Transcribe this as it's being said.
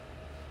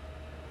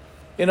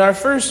In our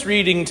first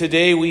reading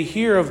today, we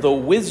hear of the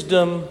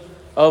wisdom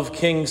of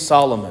King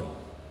Solomon.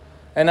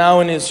 And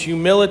now in his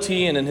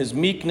humility and in his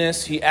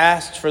meekness, he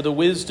asked for the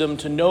wisdom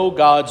to know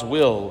God's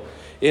will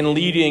in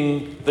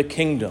leading the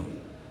kingdom.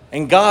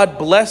 And God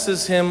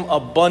blesses him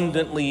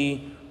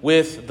abundantly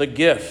with the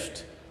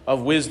gift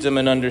of wisdom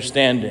and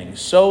understanding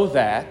so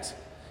that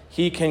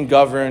he can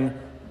govern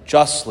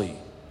justly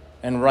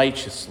and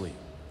righteously.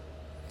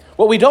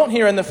 What we don't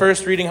hear in the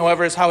first reading,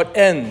 however, is how it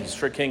ends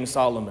for King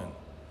Solomon.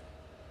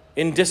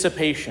 In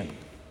dissipation.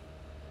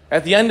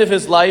 At the end of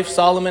his life,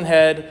 Solomon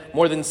had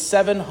more than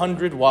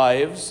 700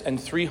 wives and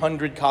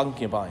 300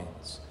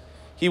 concubines.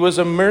 He was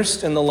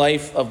immersed in the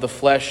life of the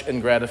flesh and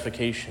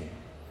gratification.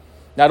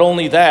 Not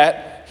only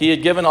that, he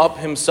had given up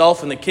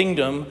himself and the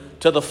kingdom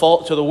to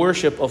the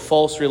worship of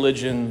false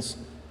religions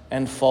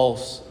and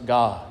false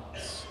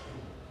gods.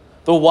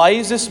 The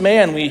wisest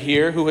man, we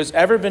hear, who has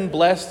ever been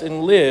blessed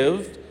and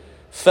lived,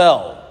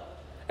 fell,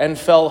 and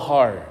fell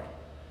hard.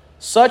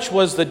 Such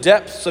was the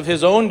depths of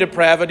his own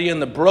depravity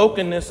and the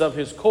brokenness of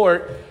his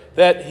court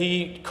that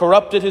he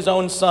corrupted his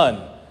own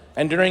son.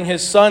 And during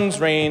his son's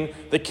reign,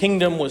 the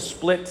kingdom was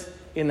split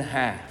in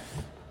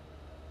half.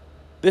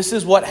 This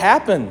is what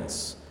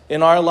happens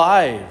in our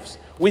lives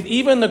with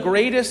even the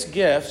greatest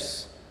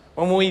gifts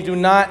when we do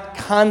not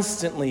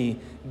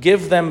constantly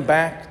give them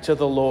back to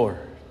the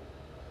Lord.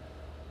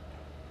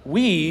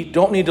 We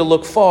don't need to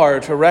look far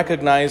to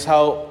recognize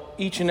how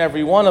each and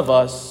every one of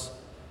us,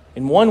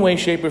 in one way,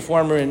 shape, or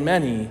form, or in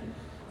many,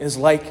 is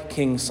like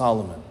King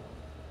Solomon.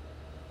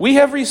 We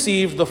have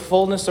received the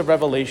fullness of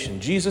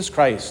revelation, Jesus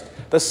Christ,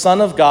 the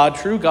Son of God,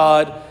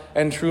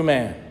 and true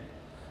man.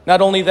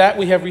 Not only that,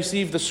 we have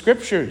received the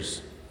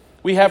Scriptures.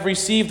 We have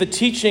received the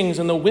teachings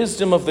and the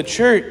wisdom of the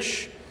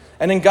church.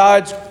 And in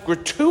God's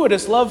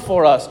gratuitous love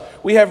for us,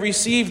 we have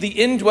received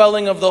the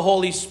indwelling of the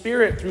Holy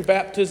Spirit through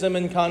baptism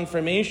and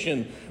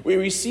confirmation. We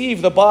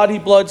receive the body,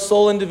 blood,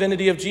 soul, and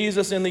divinity of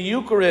Jesus in the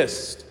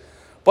Eucharist.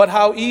 But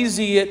how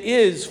easy it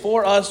is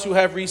for us who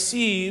have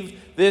received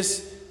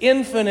this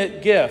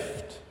infinite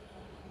gift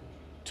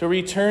to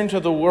return to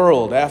the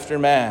world after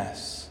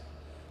Mass,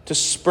 to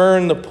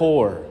spurn the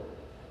poor,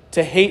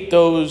 to hate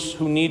those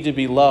who need to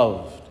be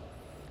loved,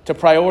 to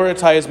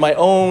prioritize my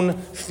own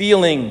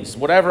feelings,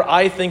 whatever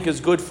I think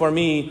is good for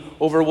me,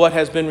 over what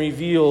has been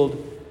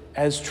revealed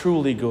as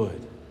truly good.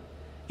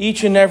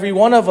 Each and every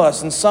one of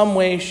us, in some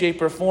way,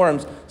 shape, or form,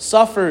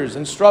 suffers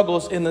and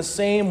struggles in the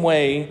same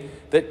way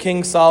that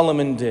King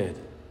Solomon did.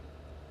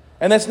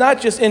 And that's not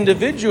just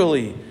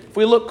individually. If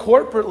we look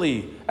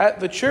corporately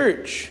at the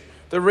church,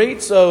 the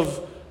rates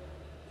of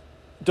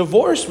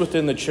divorce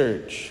within the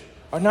church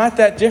are not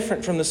that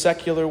different from the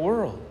secular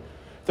world.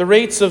 The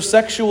rates of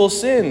sexual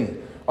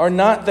sin are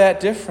not that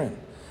different.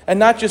 And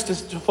not just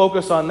to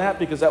focus on that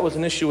because that was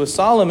an issue with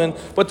Solomon,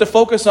 but to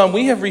focus on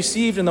we have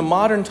received in the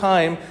modern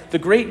time the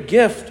great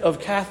gift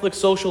of Catholic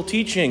social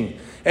teaching.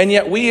 And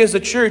yet we as a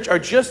church are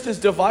just as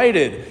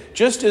divided,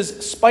 just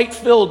as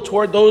spite-filled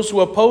toward those who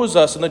oppose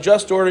us in the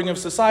just ordering of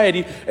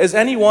society as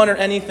anyone or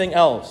anything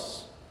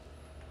else.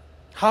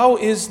 How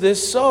is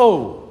this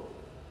so?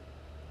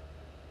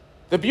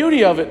 The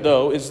beauty of it,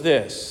 though, is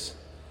this.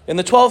 In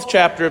the 12th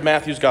chapter of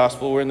Matthew's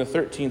Gospel, we're in the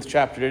 13th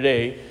chapter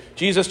today,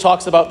 Jesus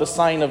talks about the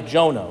sign of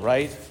Jonah,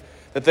 right?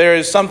 That there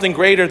is something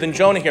greater than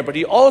Jonah here. But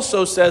he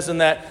also says in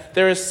that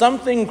there is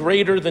something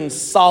greater than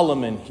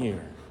Solomon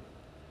here.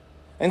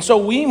 And so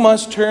we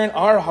must turn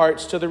our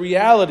hearts to the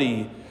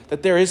reality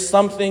that there is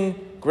something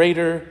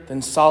greater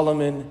than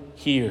Solomon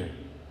here.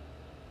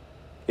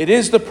 It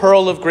is the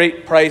pearl of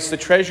great price, the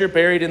treasure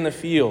buried in the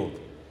field.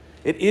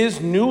 It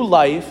is new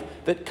life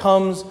that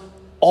comes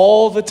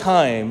all the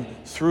time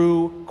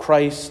through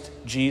Christ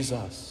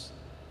Jesus.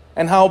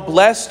 And how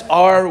blessed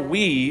are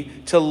we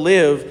to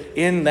live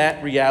in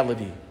that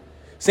reality.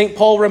 St.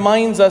 Paul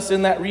reminds us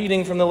in that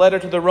reading from the letter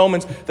to the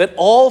Romans that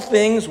all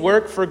things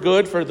work for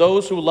good for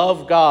those who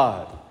love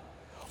God.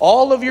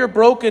 All of your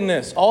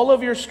brokenness, all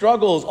of your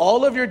struggles,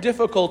 all of your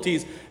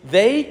difficulties,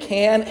 they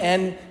can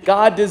and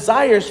God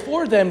desires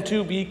for them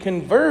to be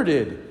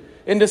converted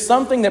into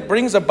something that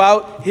brings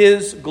about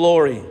his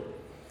glory.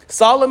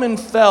 Solomon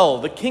fell.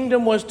 The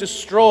kingdom was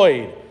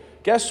destroyed.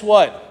 Guess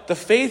what? The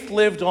faith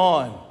lived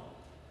on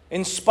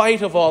in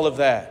spite of all of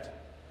that.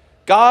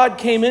 God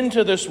came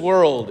into this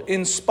world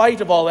in spite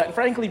of all that, and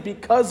frankly,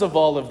 because of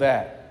all of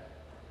that.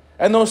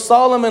 And though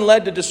Solomon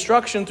led to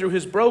destruction through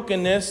his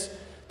brokenness,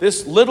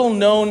 this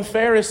little-known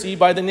Pharisee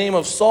by the name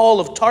of Saul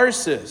of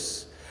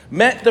Tarsus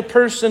met the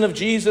person of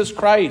Jesus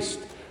Christ,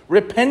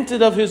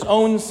 repented of his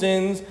own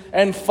sins,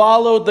 and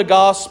followed the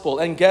gospel.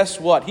 And guess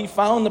what? He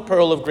found the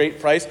pearl of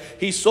great price.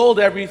 He sold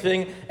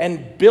everything,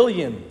 and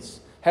billions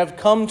have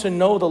come to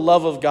know the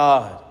love of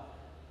God.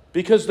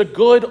 Because the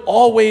good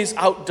always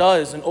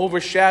outdoes and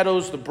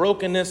overshadows the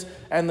brokenness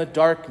and the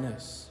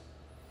darkness.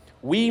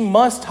 We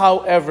must,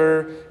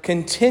 however,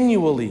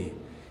 continually,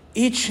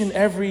 each and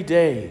every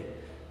day,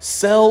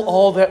 sell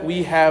all that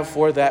we have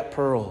for that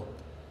pearl.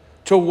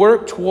 To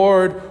work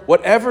toward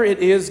whatever it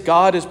is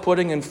God is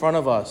putting in front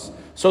of us.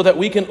 so that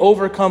we can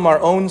overcome our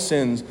own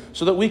sins,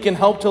 so that we can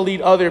help to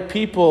lead other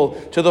people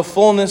to the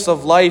fullness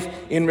of life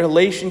in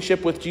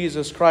relationship with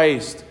Jesus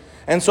Christ.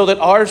 And so that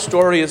our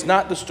story is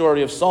not the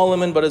story of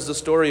Solomon, but is the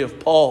story of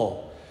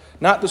Paul.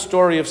 Not the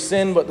story of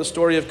sin, but the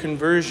story of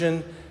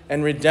conversion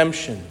and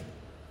redemption.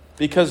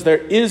 Because there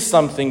is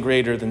something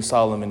greater than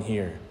Solomon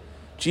here.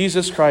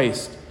 Jesus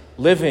Christ,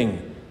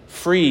 living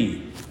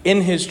free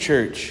in his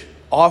church,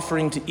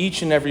 offering to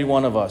each and every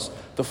one of us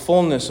the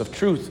fullness of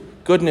truth,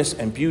 goodness,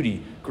 and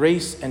beauty,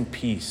 grace and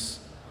peace,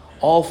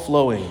 all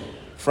flowing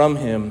from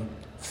him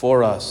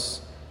for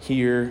us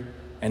here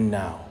and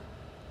now.